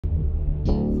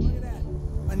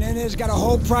Menendez got a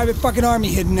whole private fucking army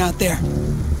hidden out there.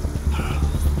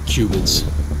 Cubans.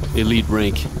 Elite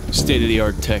rank.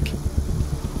 State-of-the-art tech.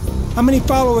 How many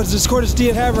followers does Cortes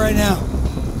Diaz have right now?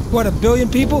 What, 1 billion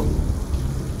people?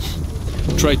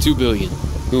 Try 2 billion.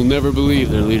 They'll never believe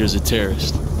their leader's a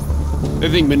terrorist. They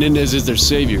think Menendez is their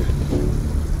savior.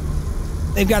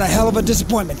 They've got a hell of a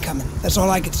disappointment coming. That's all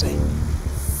I can say.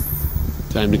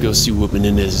 Time to go see what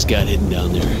Menendez has got hidden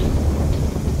down there.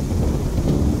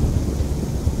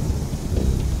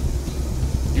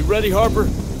 You ready, Harper?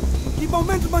 Keep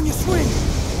momentum on your swing.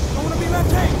 Don't want to be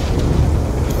left hanging.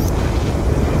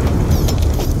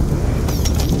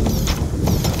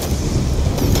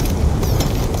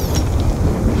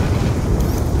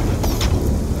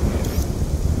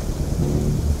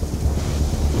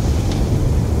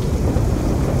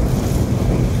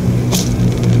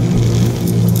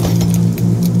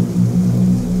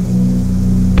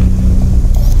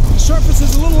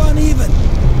 Is a little uneven.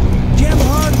 Jam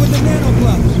hard with the nano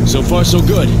gloves. So far, so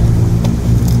good.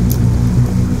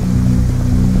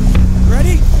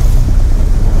 Ready?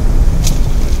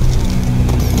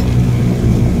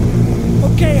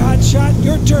 Okay, hotshot,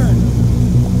 your turn.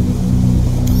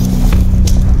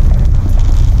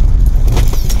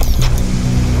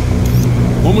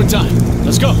 One more time.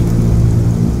 Let's go.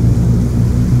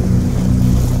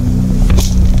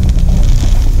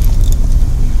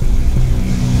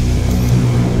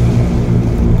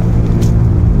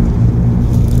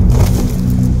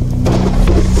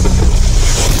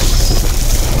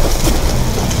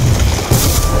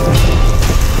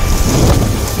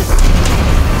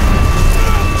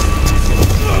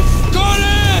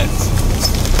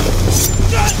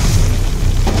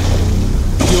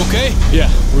 Yeah,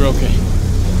 we're okay.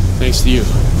 Thanks to you.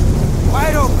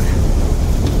 Wide open.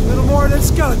 A little more than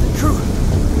skeleton crew.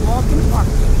 Walk in the park.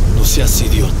 No seas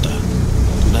idiota.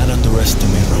 Do not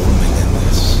underestimate Raul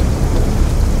Menendez.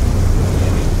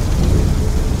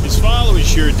 His followers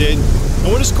sure did.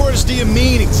 And what does Cortes Diaz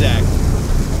mean exactly?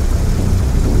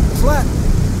 Flat.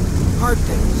 Hard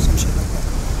thing, some shit like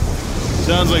that.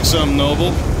 Sounds like something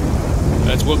noble.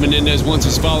 That's what Menendez wants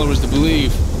his followers to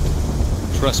believe.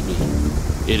 Trust me,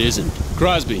 it isn't.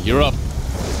 Crosby, you're up.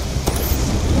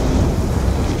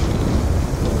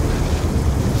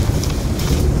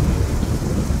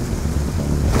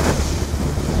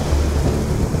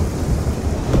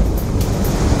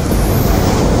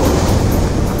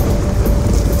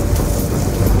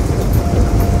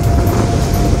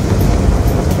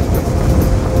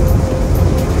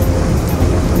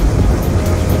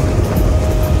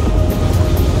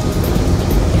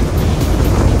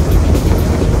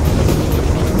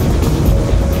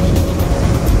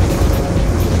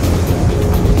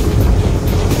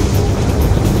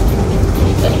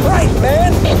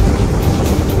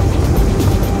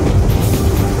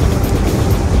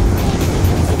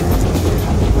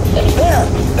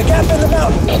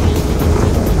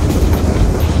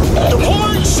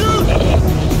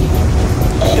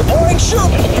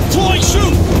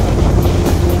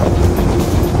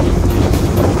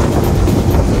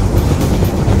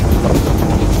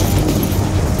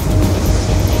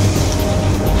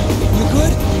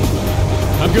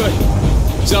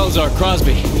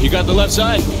 Crosby, you got the left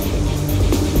side?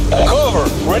 Cover!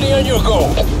 Ready on your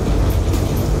go!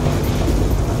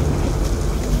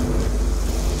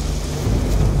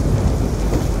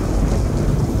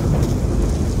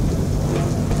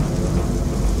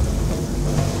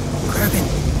 Kraken,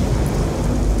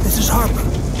 this is Harper.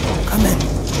 Come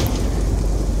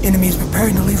in. Enemies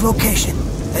preparing to leave location.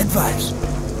 Advise.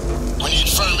 We need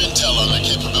firm intel on their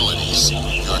capabilities. You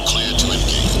are cleared to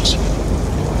engage.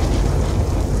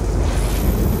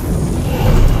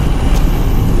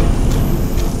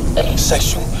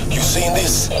 Section, you seen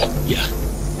this? Yeah.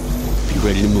 Be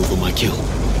ready to move on my kill.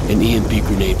 An EMP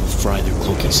grenade will fry their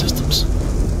cloaking systems.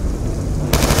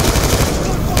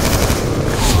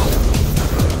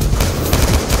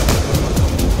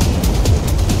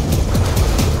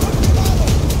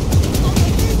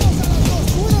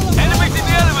 Enemies in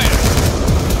the elevator!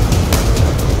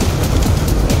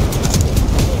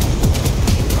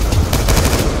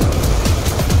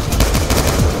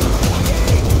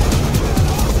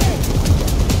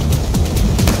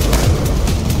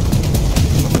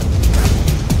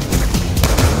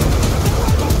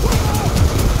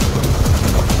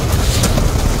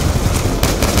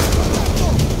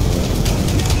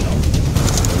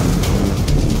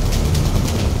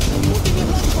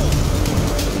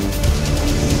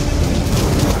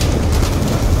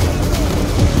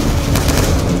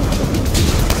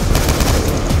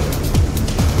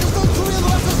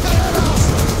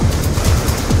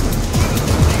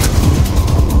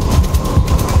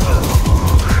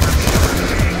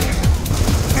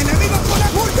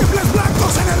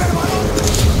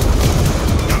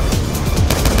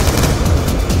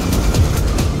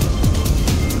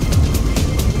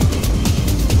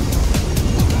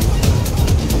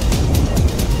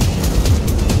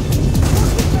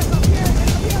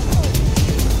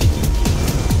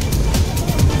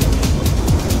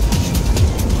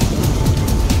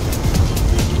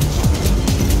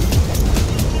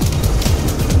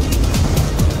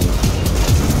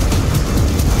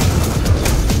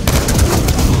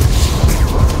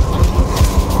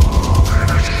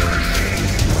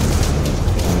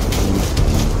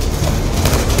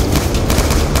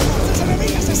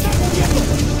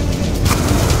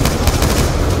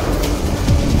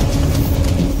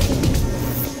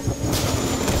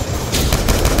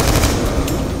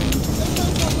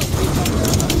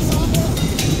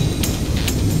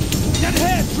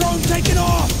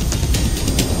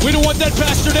 We don't want that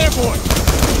bastard airborne!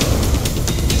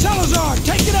 Salazar,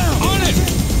 take it out! On it!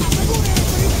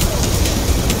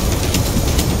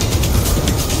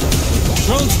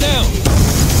 Drone's down!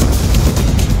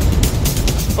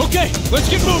 Okay, let's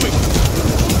get moving!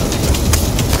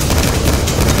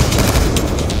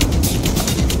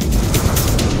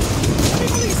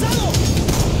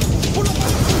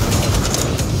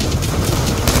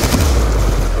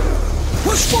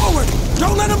 Push forward!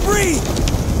 Don't let him breathe!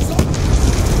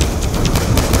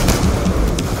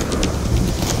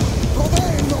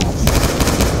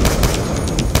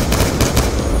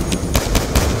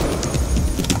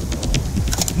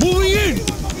 Moving in!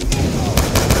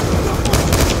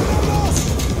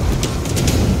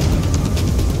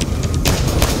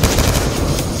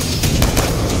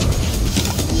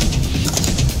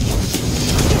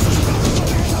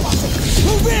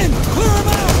 Move in! Clear him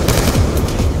out!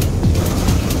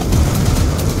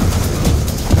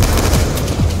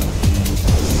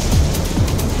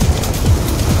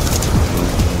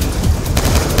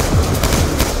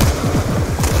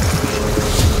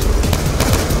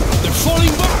 They're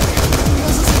falling back!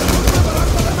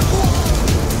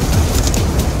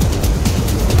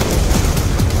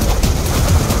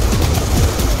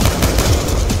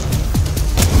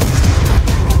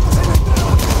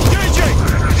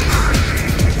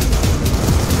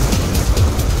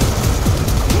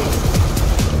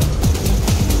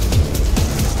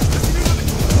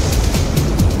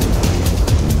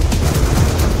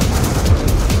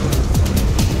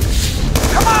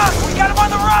 Come on! We got him on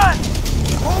the run!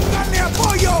 Pónganle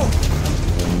apoyo!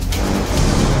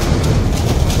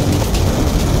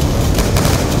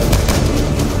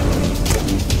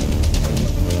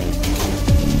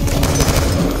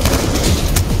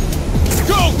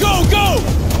 Go, go, go!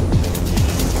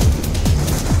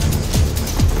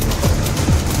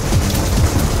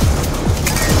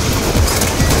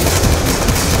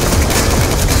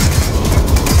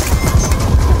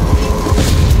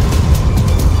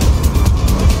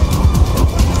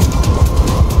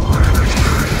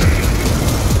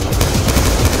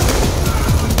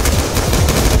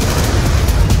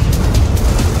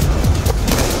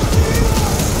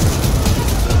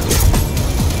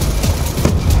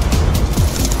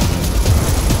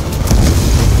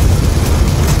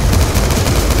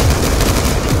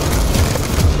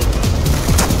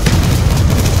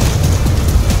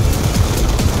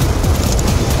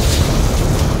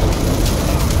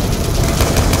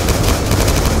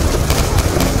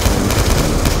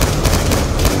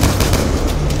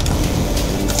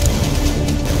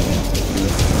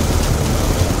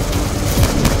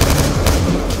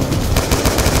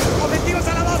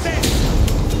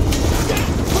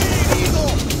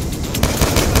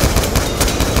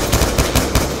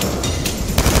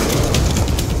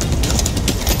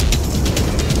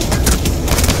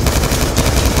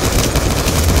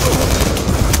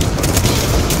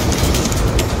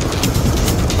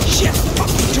 Shit!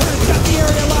 Fucking turret got the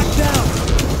area locked down!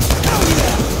 Hell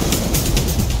yeah!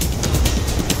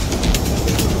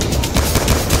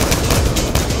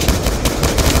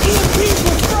 EMPs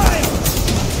will fry him!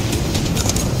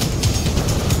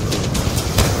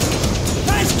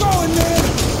 Nice going, man!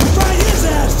 Fried his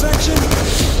ass, section!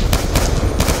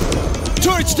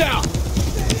 Turret's down!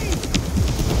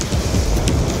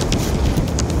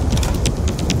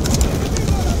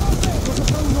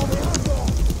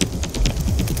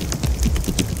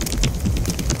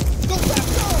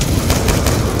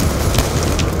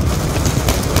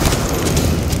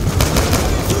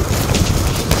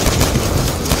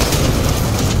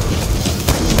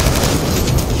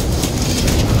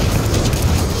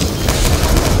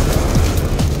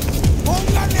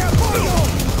 Pónganle apoyo!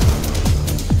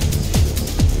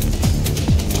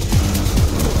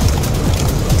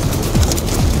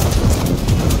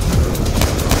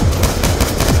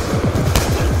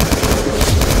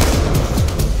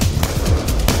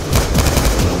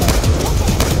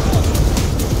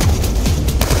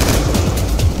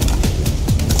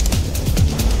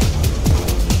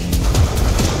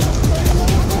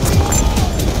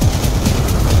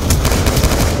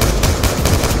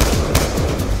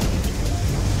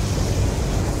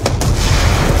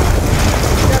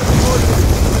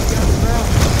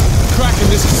 Cracking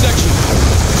this section.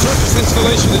 Surface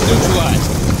installation is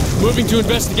neutralized. Moving to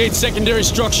investigate secondary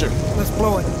structure. Let's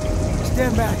blow it.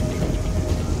 Stand back.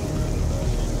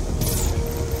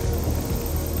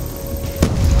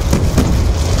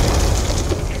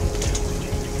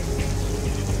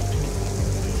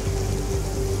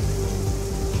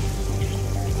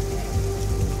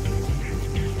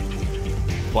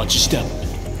 Watch your step.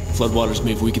 Floodwaters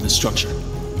may have weakened the structure.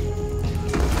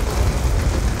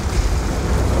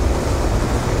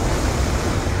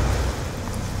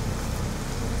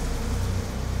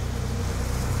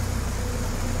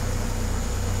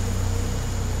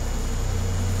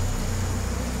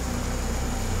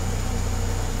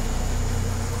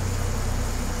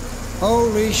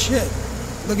 Holy shit.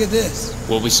 Look at this.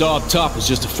 What we saw up top was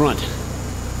just a front.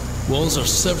 Walls are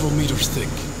several meters thick.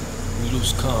 We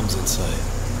lose comms inside.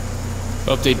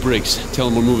 Update Briggs. Tell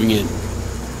him we're moving in.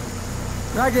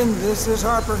 Dragon, this is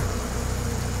Harper.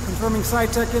 Confirming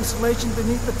SciTech installation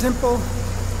beneath the temple.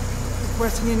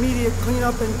 Requesting immediate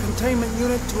cleanup and containment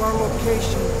unit to our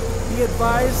location. Be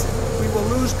advised, we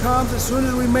will lose comms as soon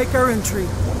as we make our entry.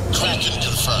 Kraken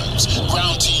confirms.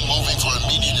 Ground team moving for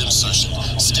immediate insertion.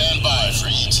 Stand by for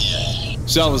ETA.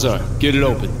 Salazar, get it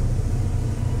open.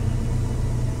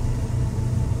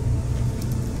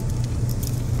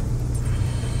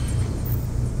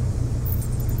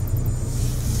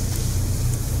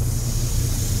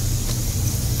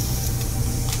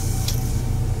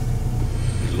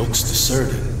 It looks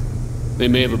deserted. They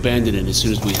may have abandoned it as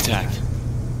soon as we attacked.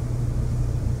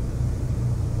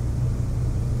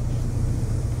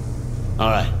 All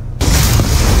right.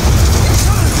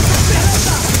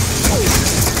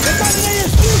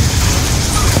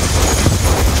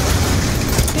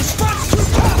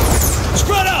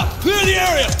 Spread out! Clear the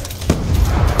area!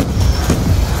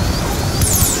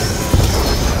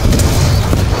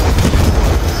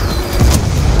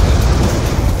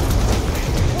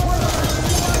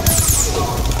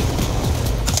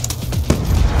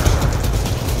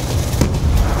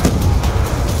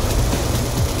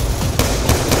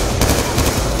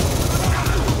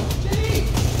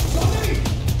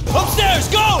 Upstairs,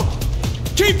 go!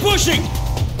 Keep pushing!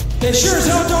 They sure as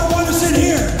hell don't want us in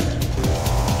here!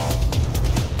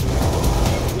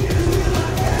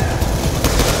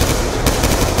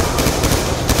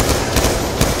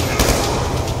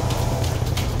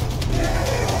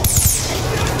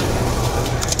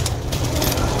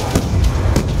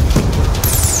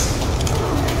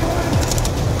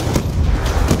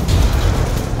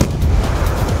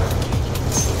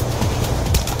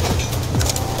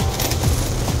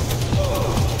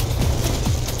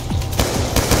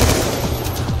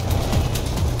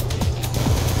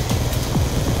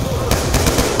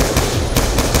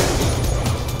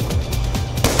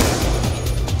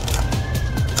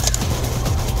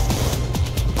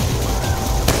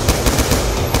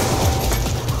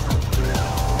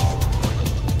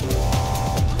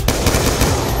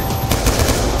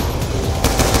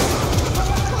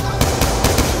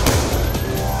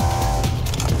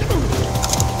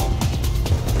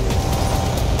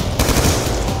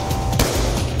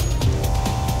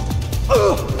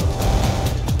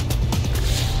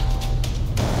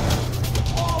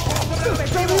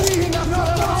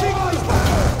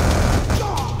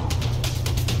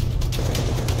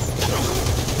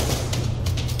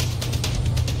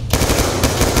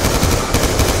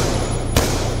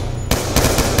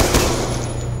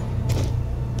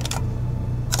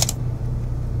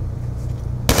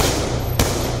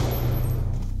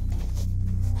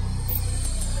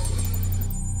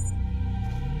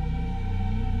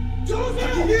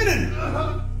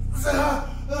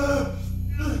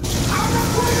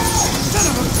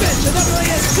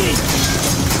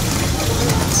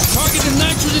 Target the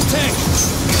nitrogen tank!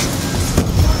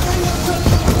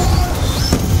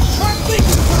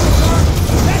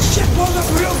 That shit blows up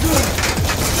real good!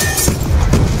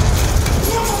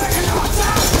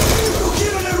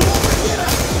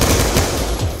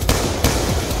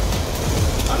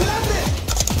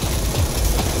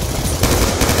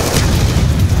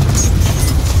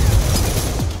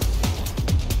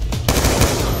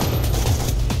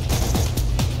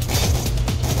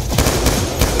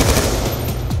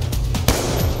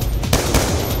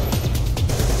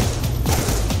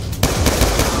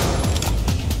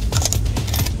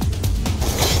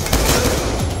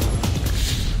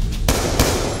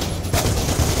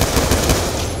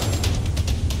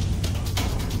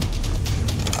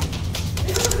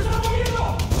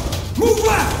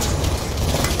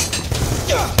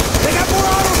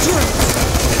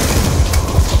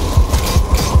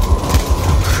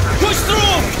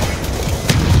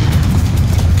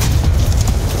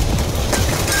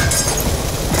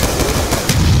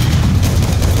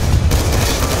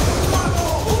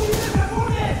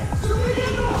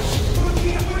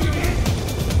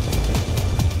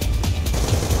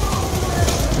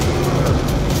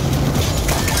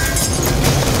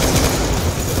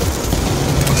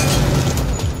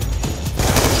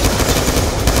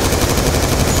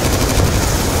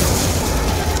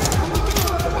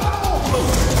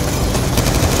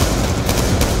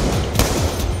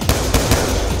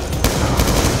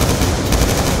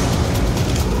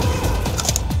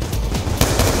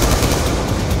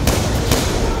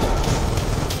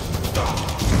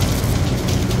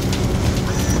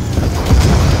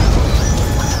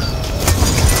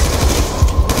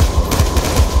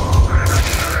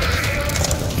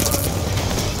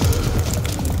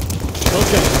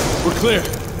 clear.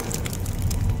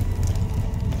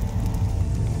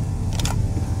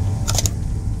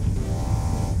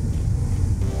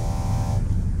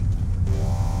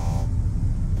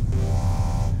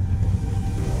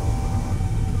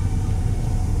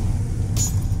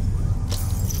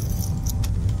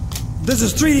 This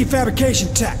is 3D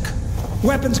fabrication tech.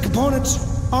 Weapons, components,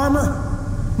 armor.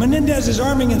 Menendez is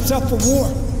arming himself for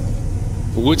war.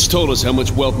 Woods told us how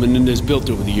much wealth Menendez built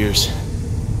over the years.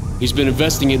 He's been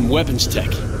investing in weapons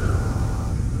tech.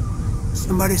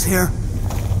 Somebody's here.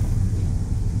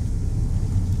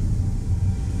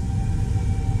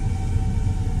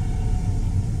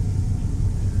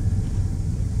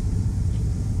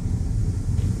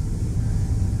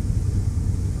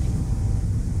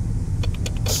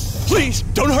 Please,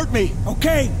 don't hurt me!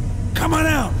 Okay, come on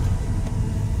out.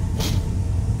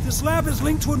 This lab is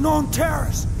linked to a known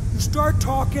terrorist. You start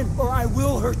talking, or I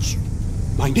will hurt you.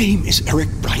 My name is Eric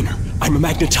Briner. I'm a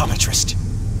magnetometrist.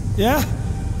 Yeah?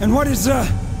 And what is,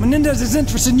 Menendez's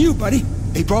interest in you, buddy?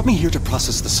 They brought me here to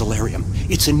process the Celerium.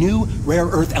 It's a new, rare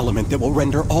earth element that will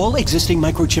render all existing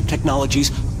microchip technologies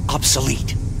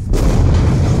obsolete.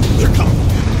 They're coming.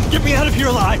 Get me out of here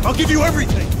alive. I'll give you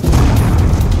everything.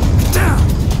 Down!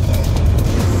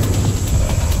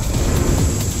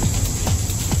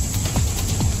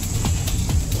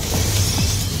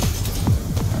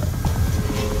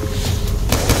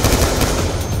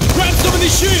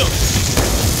 Shield!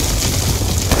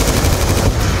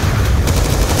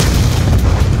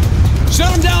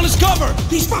 Shut him down as cover!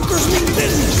 These fuckers mean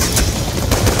business!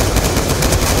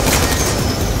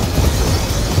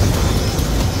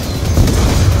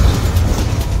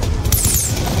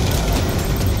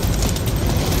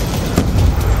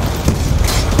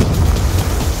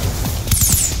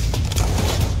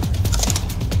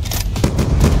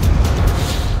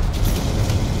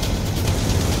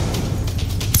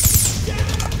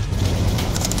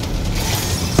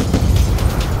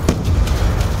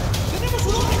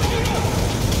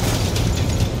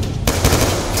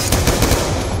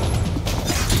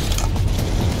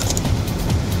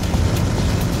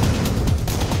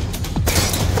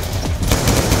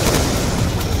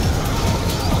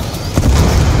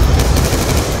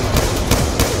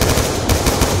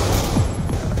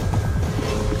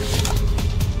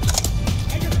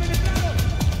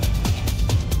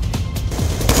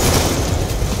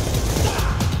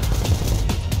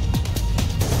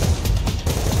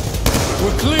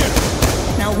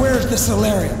 The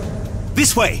Celerium.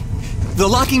 This way. The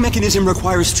locking mechanism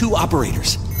requires 2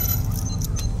 operators.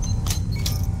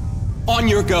 On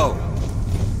your go.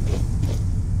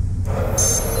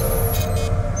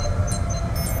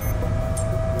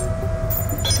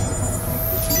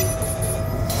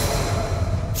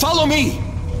 Follow me!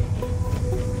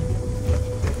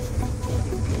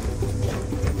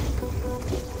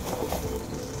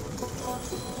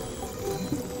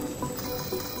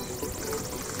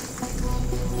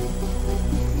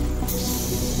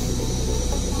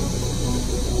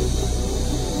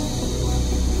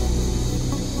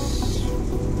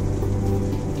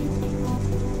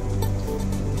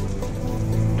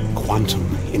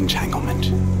 Quantum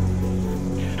entanglement.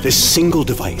 This single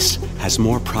device has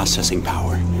more processing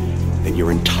power than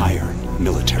your entire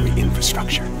military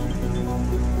infrastructure.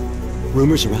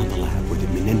 Rumors around the lab were that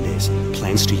Menendez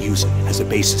plans to use it as a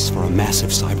basis for a massive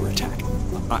cyber attack.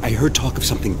 I heard talk of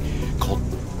something called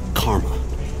Karma.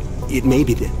 It may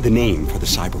be the name for the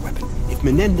cyber weapon. If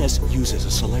Menendez uses a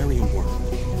Celerium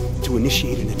worm to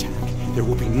initiate an attack, there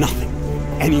will be nothing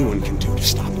anyone can do to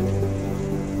stop it.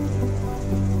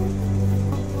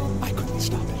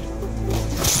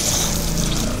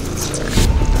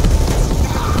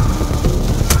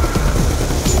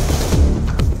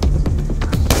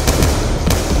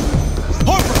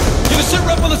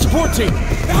 Support team!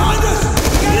 Behind us!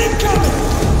 Get incoming!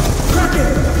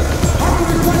 Kraken! Harper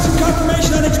requesting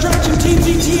confirmation on extraction team's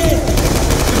ETA!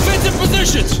 Defensive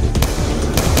positions!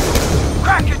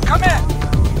 Kraken, come in!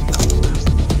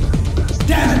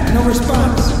 Damn it, no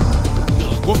response.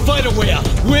 We'll fight our way out,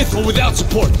 with or without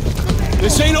support.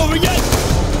 This ain't over yet!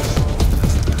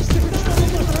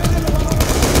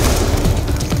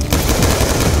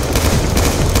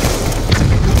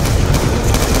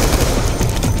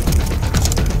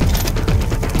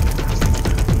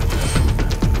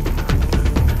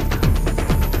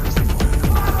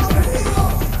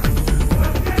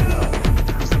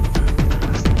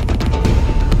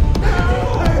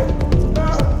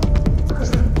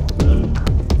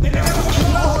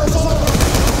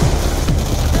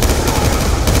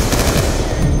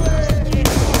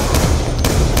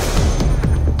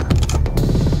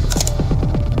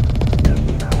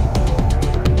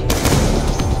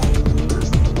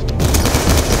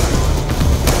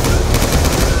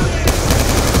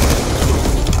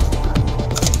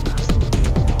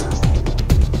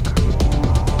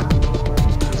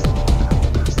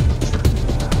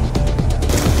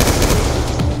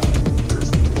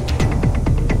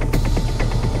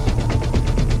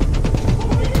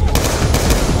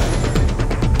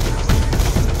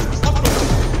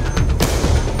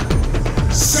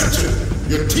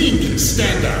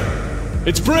 down.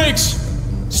 It's Briggs!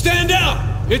 Stand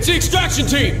down! It's the extraction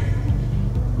team!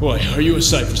 Boy, are you a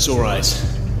sight for sore eyes.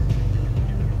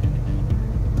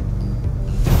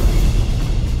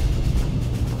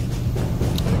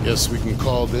 I guess we can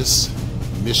call this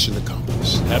mission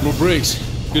accomplished. Admiral Briggs,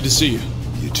 good to see you.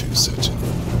 You too, Sitchin.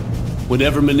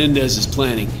 Whatever Menendez is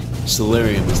planning,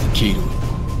 Celerium is the key to it.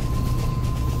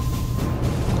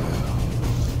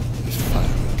 We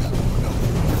finally got one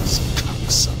over this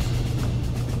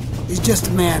cocksucker. He's just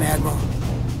a man, Admiral.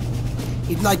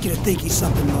 He'd like you to think he's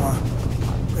something more.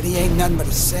 But he ain't nothing but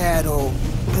a sad, old,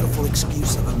 pitiful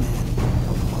excuse of a man.